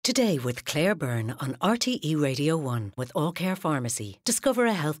Today with Claire Byrne on RTE Radio 1 with All Care Pharmacy. Discover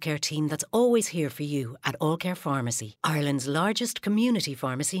a healthcare team that's always here for you at All Care Pharmacy, Ireland's largest community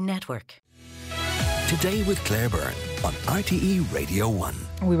pharmacy network. Today with Claire Byrne on RTE Radio 1.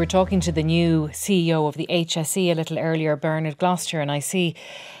 We were talking to the new CEO of the HSE a little earlier, Bernard Gloucester, and I see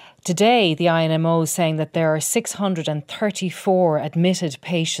today the INMO saying that there are 634 admitted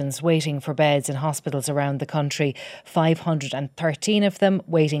patients waiting for beds in hospitals around the country, 513 of them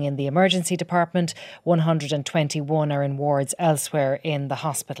waiting in the emergency department, 121 are in wards elsewhere in the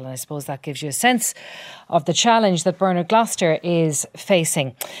hospital. And I suppose that gives you a sense of the challenge that Bernard Gloucester is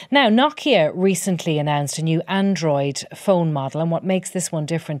facing. Now, Nokia recently announced a new Android phone model, and what makes this one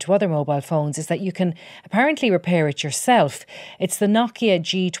different to other mobile phones is that you can apparently repair it yourself. It's the Nokia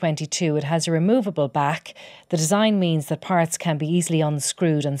G22. It has a removable back. The design means that parts can be easily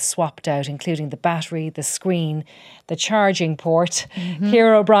unscrewed and swapped out, including the battery, the screen, the charging port.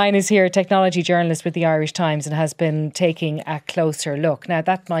 Ciara O'Brien is here, technology journalist with the Irish Times, and has been taking a closer look. Now,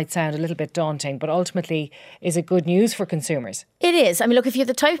 that might sound a little bit daunting, but ultimately, is it good news for consumers? It is. I mean, look, if you're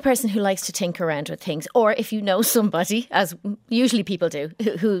the type of person who likes to tinker around with things, or if you know somebody, as usually people do,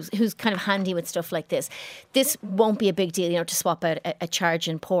 who's kind of handy with stuff like this won't be a big deal, to swap out a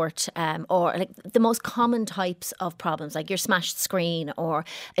charging port, or like the most common types of problems, like your smashed screen or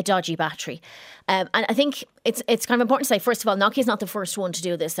a dodgy battery. And I think it's kind of important to say, first of all, Nokia's not the first one to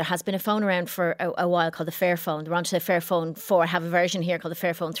do this. There has been a phone around for a while called the Fairphone. They're onto the Fairphone 4. I have a version here called the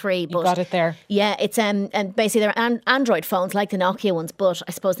Fairphone 3. You got it there. Yeah, it's and basically they're Android phones like the Nokia ones, but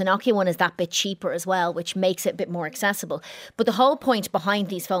I suppose the Nokia one is that bit cheaper as well, which makes it a bit more accessible. But the whole point behind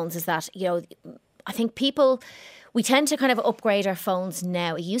these phones is that, I think we tend to kind of upgrade our phones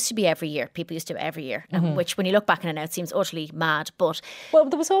now. It used to be every year. People used to every year, which when you look back on it now, it seems utterly mad. But well,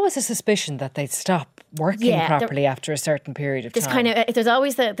 there was always a suspicion that they'd stop working properly after a certain period of time. There's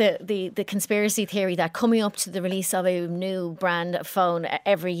always the conspiracy theory that coming up to the release of a new brand of phone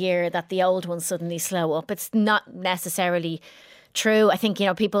every year, that the old ones suddenly slow up. It's not necessarily true. I think,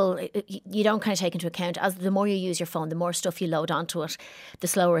 people, you don't kind of take into account, as the more you use your phone, the more stuff you load onto it, the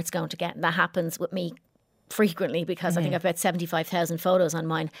slower it's going to get. And that happens with me frequently, because I think I've about 75,000 photos on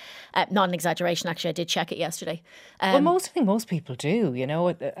mine. Not an exaggeration, actually. I did check it yesterday. I think most people do,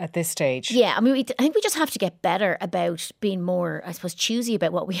 at this stage. Yeah, I mean, I think we just have to get better about being more, I suppose, choosy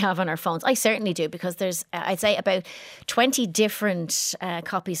about what we have on our phones. I certainly do, because there's, I'd say, about 20 different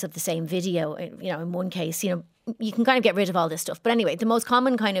copies of the same video, in one case, you can kind of get rid of all this stuff. But anyway, the most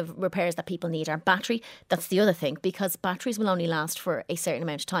common kind of repairs that people need are battery. That's the other thing, because batteries will only last for a certain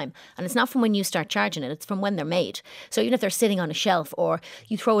amount of time. And it's not from when you start charging it, it's from when they're made. So even if they're sitting on a shelf or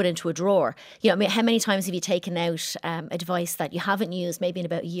you throw it into a drawer, how many times have you taken out a device that you haven't used maybe in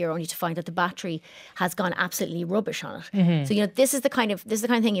about a year, only to find that the battery has gone absolutely rubbish on it? So, this is the kind of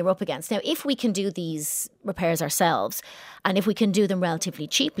thing you're up against. Now, if we can do these repairs ourselves, and if we can do them relatively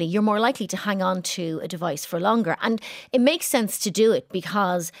cheaply, you're more likely to hang on to a device for longer. And it makes sense to do it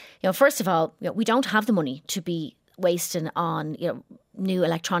because, first of all, we don't have the money to be wasting on, new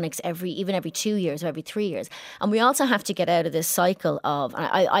electronics even every 2 years or every 3 years. And we also have to get out of this cycle of, and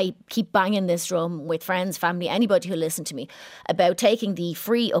I keep banging this drum with friends, family, anybody who listen to me, about taking the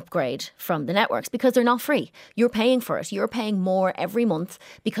free upgrade from the networks, because they're not free. You're paying for it. You're paying more every month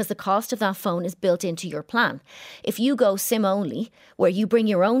because the cost of that phone is built into your plan. If you go SIM only, where you bring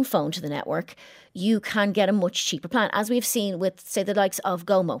your own phone to the network, you can get a much cheaper plan, as we've seen with, say, the likes of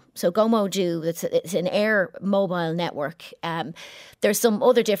Gomo. So Gomo it's an Air mobile network. There's some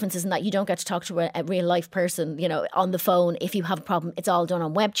other differences in that you don't get to talk to a real life person, on the phone. If you have a problem, it's all done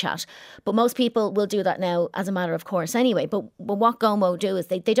on web chat. But most people will do that now as a matter of course anyway. But what Gomo do is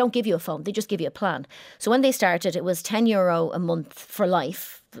they don't give you a phone, they just give you a plan. So when they started, it was €10 a month for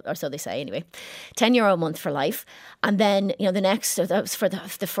life, or so they say anyway, €10 a month for life. And then, the next, so that was for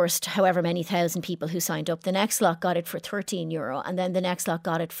the first however many thousand people who signed up. The next lot got it for €13, and then the next lot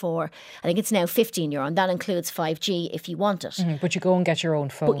got it for, I think it's now €15, and that includes 5G if you want it. But you go and get your own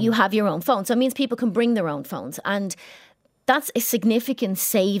phone. But you have your own phone. So it means people can bring their own phones. And that's a significant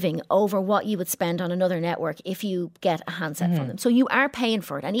saving over what you would spend on another network if you get a handset from them. So you are paying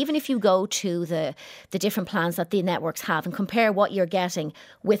for it. And even if you go to the different plans that the networks have and compare what you're getting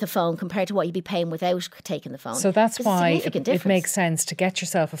with a phone compared to what you'd be paying without taking the phone. So that's why it makes sense to get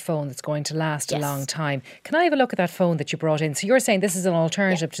yourself a phone that's going to last a long time. Can I have a look at that phone that you brought in? So you're saying this is an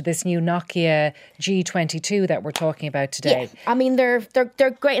alternative to this new Nokia G22 that we're talking about today. Yeah. I mean, they're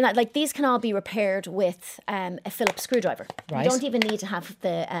great in that. Like, these can all be repaired with a Phillips screwdriver. Right. You don't even need to have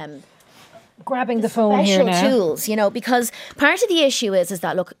the grabbing the phone here now. Special tools, because part of the issue is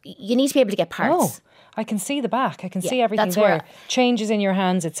that, look, you need to be able to get parts. I can see the back. I can see everything that's there. where- Changes in your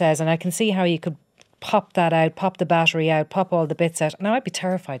hands, it says, and I can see how you could pop that out, pop the battery out, pop all the bits out. Now, I'd be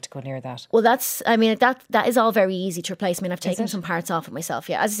terrified to go near that. Well, that is all very easy to replace. I mean, I've taken some parts off it myself.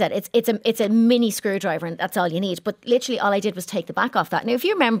 Yeah, as I said, it's a mini screwdriver, and that's all you need. But literally, all I did was take the back off that. Now, if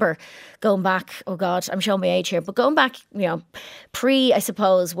you remember going back, oh God, I'm showing my age here, but going back, pre, I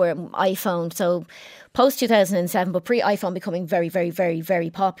suppose, where iPhone, so post 2007, but pre iPhone becoming very, very, very,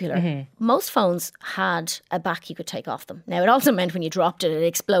 very popular. Most phones had a back you could take off them. Now, it also meant when you dropped it, it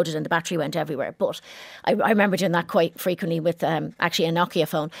exploded and the battery went everywhere. But I remember doing that quite frequently with actually a Nokia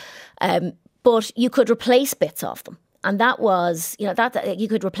phone. But you could replace bits of them. And that was, that you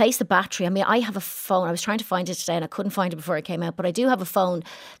could replace the battery. I mean, I have a phone. I was trying to find it today and I couldn't find it before it came out. But I do have a phone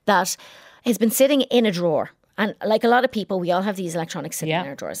that has been sitting in a drawer. And like a lot of people, we all have these electronics sitting in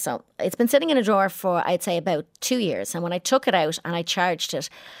our drawers. So it's been sitting in a drawer for, I'd say, about 2 years. And when I took it out and I charged it,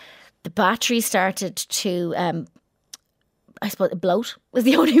 the battery started to, I suppose, bloat was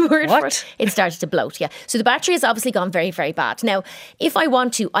the only word for it. It started to bloat, yeah. So the battery has obviously gone very, very bad. Now, if I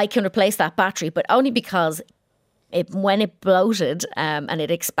want to, I can replace that battery, but only because when it bloated and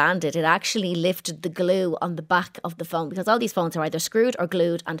it expanded, it actually lifted the glue on the back of the phone, because all these phones are either screwed or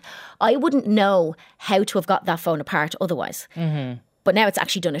glued, and I wouldn't know how to have got that phone apart otherwise. But now it's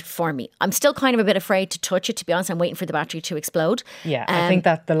actually done it for me. I'm still kind of a bit afraid to touch it, to be honest. I'm waiting for the battery to explode. Yeah, I think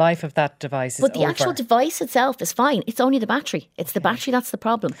that the life of that device is over. But the actual device itself is fine. It's only the battery. It's the battery that's the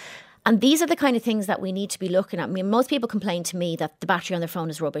problem. And these are the kind of things that we need to be looking at. I mean, most people complain to me that the battery on their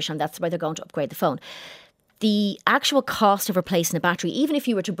phone is rubbish and that's why they're going to upgrade the phone. The actual cost of replacing a battery, even if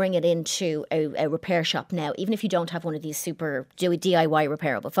you were to bring it into a repair shop now, even if you don't have one of these super DIY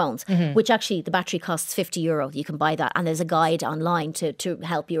repairable phones, which actually the battery costs €50, you can buy that. And there's a guide online to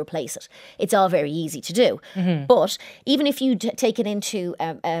help you replace it. It's all very easy to do. But even if you take it into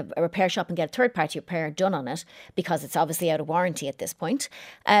a repair shop and get a third party repair done on it, because it's obviously out of warranty at this point,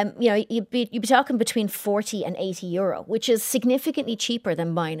 you'd be talking between €40 and €80, which is significantly cheaper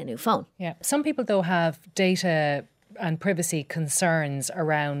than buying a new phone. Yeah. Some people, though, have data and privacy concerns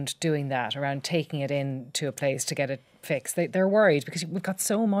around doing that, around taking it into a place to get it fixed. They're worried because we've got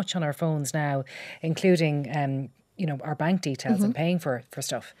so much on our phones now, including our bank details and paying for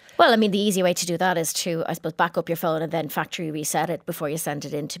stuff. Well, I mean, the easy way to do that is to, I suppose, back up your phone and then factory reset it before you send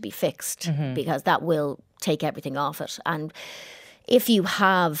it in to be fixed, because that will take everything off it. And if you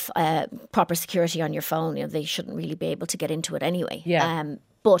have proper security on your phone, they shouldn't really be able to get into it anyway. Yeah.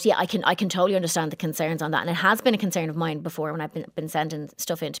 But yeah, I can totally understand the concerns on that, and it has been a concern of mine before when I've been sending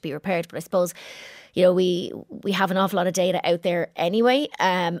stuff in to be repaired. But I suppose, we have an awful lot of data out there anyway,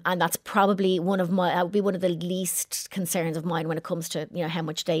 and that's probably that would be one of the least concerns of mine when it comes to how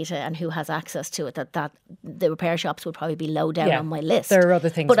much data and who has access to it. That the repair shops would probably be low down on my list. There are other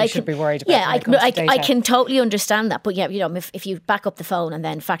things we should be worried about. Yeah, I can totally understand that. But yeah, if you back up the phone and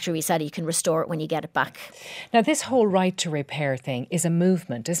then factory reset it, you can restore it when you get it back. Now, this whole right to repair thing is a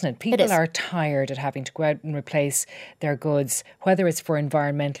movement, isn't it? People are tired of having to go out and replace their goods, whether it's for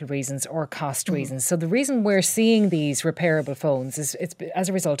environmental reasons or cost reasons. So the reason we're seeing these repairable phones is it's as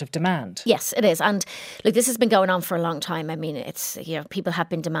a result of demand. Yes, it is. And look, this has been going on for a long time. I mean, it's people have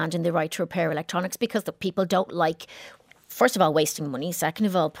been demanding the right to repair electronics because the people don't like, first of all, wasting money. Second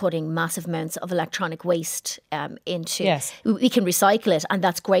of all, putting massive amounts of electronic waste into. Yes. We can recycle it, and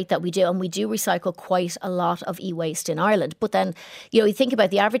that's great that we do. And we do recycle quite a lot of e-waste in Ireland. But then, you think about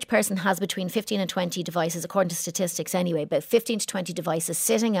the average person has between 15 and 20 devices, according to statistics anyway, about 15 to 20 devices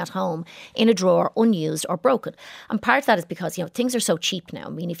sitting at home in a drawer, unused or broken. And part of that is because, things are so cheap now.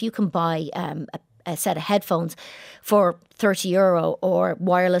 I mean, if you can buy a set of headphones for €30 or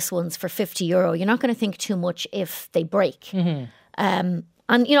wireless ones for €50, you're not going to think too much if they break. And,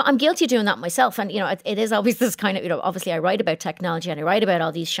 I'm guilty of doing that myself. And, it is always this kind of, obviously I write about technology and I write about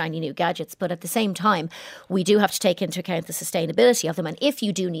all these shiny new gadgets. But at the same time, we do have to take into account the sustainability of them. And if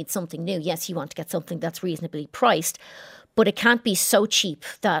you do need something new, yes, you want to get something that's reasonably priced. But it can't be so cheap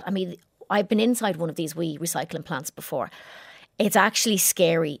that, I've been inside one of these wee recycling plants before. It's actually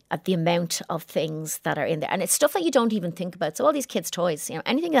scary at the amount of things that are in there. And it's stuff that you don't even think about. So all these kids' toys,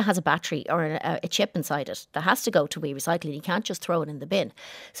 anything that has a battery or a chip inside it, that has to go to wee recycling. You can't just throw it in the bin.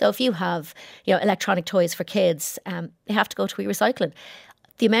 So if you have, electronic toys for kids, they have to go to wee recycling.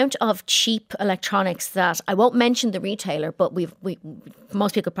 The amount of cheap electronics that, I won't mention the retailer, but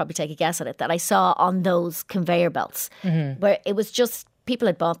most people could probably take a guess at it, that I saw on those conveyor belts, where it was just, people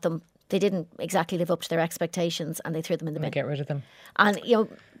had bought them, they didn't exactly live up to their expectations and they threw them in the bin. Get rid of them. And,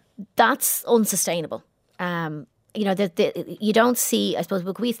 that's unsustainable. you know, you don't see, I suppose,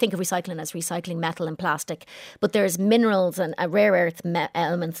 we think of recycling as recycling metal and plastic, but there's minerals and rare earth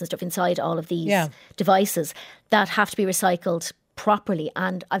elements and stuff inside all of these devices that have to be recycled properly.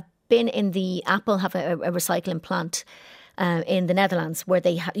 And I've been in Apple have a recycling plant in the Netherlands where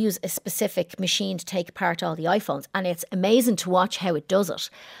they use a specific machine to take apart all the iPhones. And it's amazing to watch how it does it.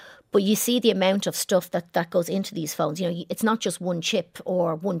 But you see the amount of stuff that goes into these phones. You know, it's not just one chip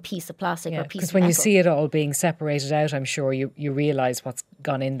or one piece of plastic or a piece of metal. Because when you see it all being separated out, I'm sure you realise what's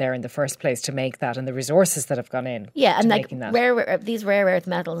gone in there in the first place to make that and the resources that have gone in. Yeah, and like these rare earth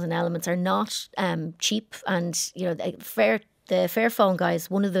metals and elements are not cheap. And, you know, the Fairphone guys,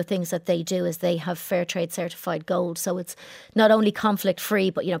 one of the things that they do is they have fair trade certified gold. So it's not only conflict free,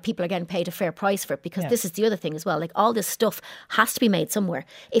 but, you know, people are getting paid a fair price for it, because this is the other thing as well. Like, all this stuff has to be made somewhere.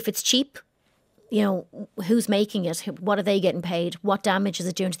 If it's cheap, you know, who's making it? What are they getting paid? What damage is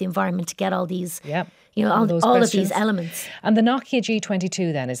it doing to the environment to get all these, you know, all of these elements? And the Nokia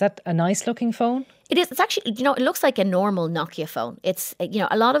G22 then, is that a nice looking phone? It is. It's actually, you know, it looks like a normal Nokia phone. It's, you know,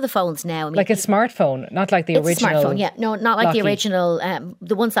 a lot of the phones now. I mean, like a smartphone, not like the original. It's a smartphone, yeah. No, not like the original,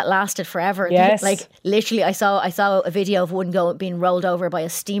 the ones that lasted forever. Yes. Like, literally, I saw a video of one being rolled over by a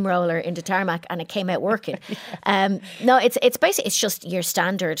steamroller into tarmac and it came out working. No, it's basically, it's just your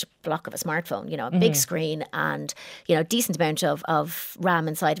standard block of a smartphone, you know, a big screen and, you know, decent amount of RAM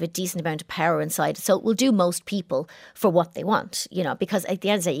inside of it, decent amount of power inside. So it will do most people for what they want, you know, because at the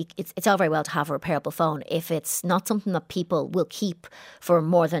end of the day, it's all very well to have a repairable phone. If it's not something that people will keep for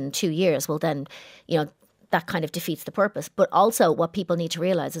more than 2 years, well then, you know, that kind of defeats the purpose. But also what people need to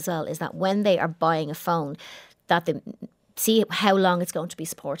realise as well is that when they are buying a phone, that they see how long it's going to be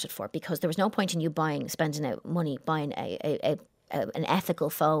supported for, because there was no point in you spending out money buying an ethical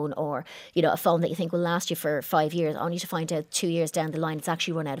phone, or, you know, a phone that you think will last you for 5 years, only to find out 2 years down the line it's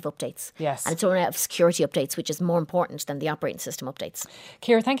actually run out of updates. Yes. And it's run out of security updates, which is more important than the operating system updates.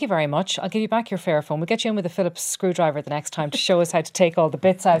 Ciara, thank you very much. I'll give you back your Fairphone. We'll get you in with a Phillips screwdriver the next time to show us how to take all the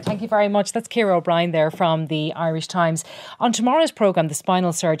bits out. Thank you very much. That's Ciara O'Brien there from the Irish Times. On tomorrow's programme, the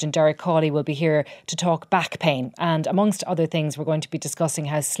spinal surgeon Derek Cawley will be here to talk back pain. And amongst other things, we're going to be discussing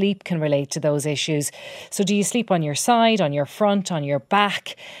how sleep can relate to those issues. So do you sleep on your side, on your front, on your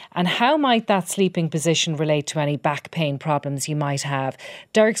back? And how might that sleeping position relate to any back pain problems you might have?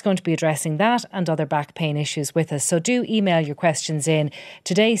 Derek's going to be addressing that and other back pain issues with us. So do email your questions in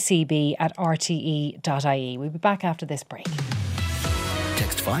todayscb@rte.ie. We'll be back after this break.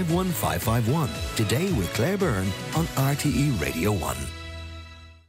 Text 51551 today with Claire Byrne on RTE Radio 1.